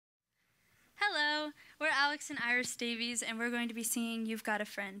Alex and Iris Davies, and we're going to be singing You've Got a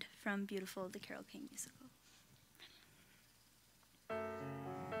Friend from Beautiful, the Carole King musical.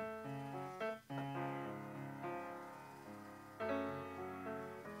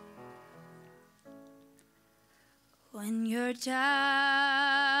 When you're down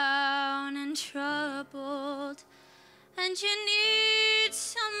and troubled and you need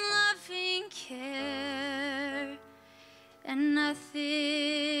some loving care, and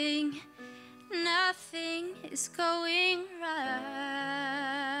nothing is going right,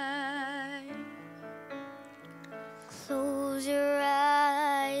 close your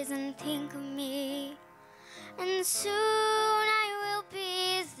eyes and think of me, and soon I will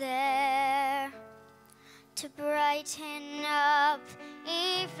be there to brighten up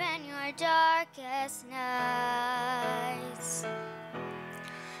even your darkest nights.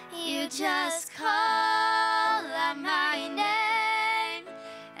 You just call out my name,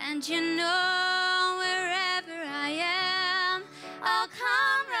 and you know wherever I am, I'll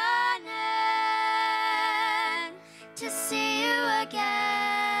come running to see you again.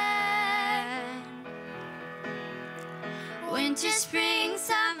 Winter, spring,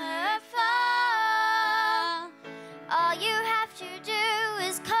 summer, fall, all you have to do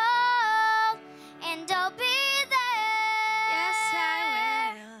is call, and I'll be there. Yes, I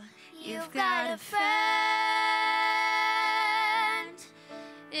will. You've got a friend.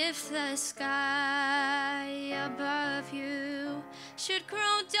 If the sky above you should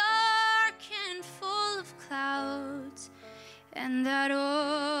grow dark and full of clouds, and that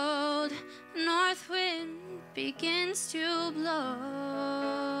old north wind begins to blow,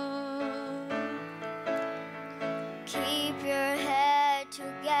 keep your head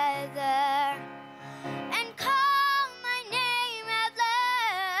together and call my name out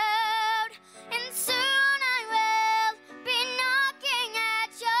loud, and soon I will be knocking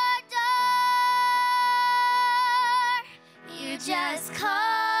at your door. You just call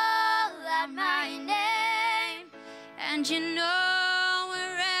out my name, and you know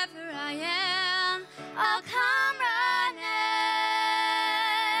wherever I am, I'll come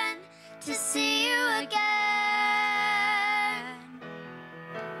running to see you again.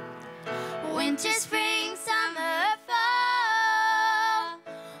 Winter, spring, summer, fall,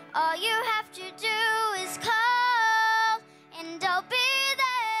 all you have to do is call, and I'll be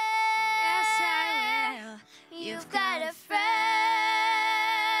there. yes, I will. You've got a friend.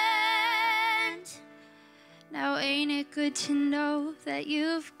 Now ain't it good to know that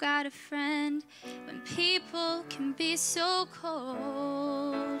you've got a friend when people can be so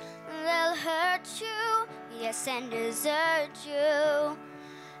cold? They'll hurt you, yes, and desert you,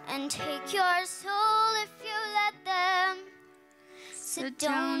 and take your soul if you let them. So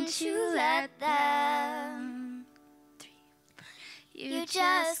don't you let them. You You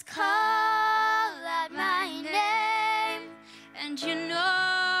just call out my name, and you know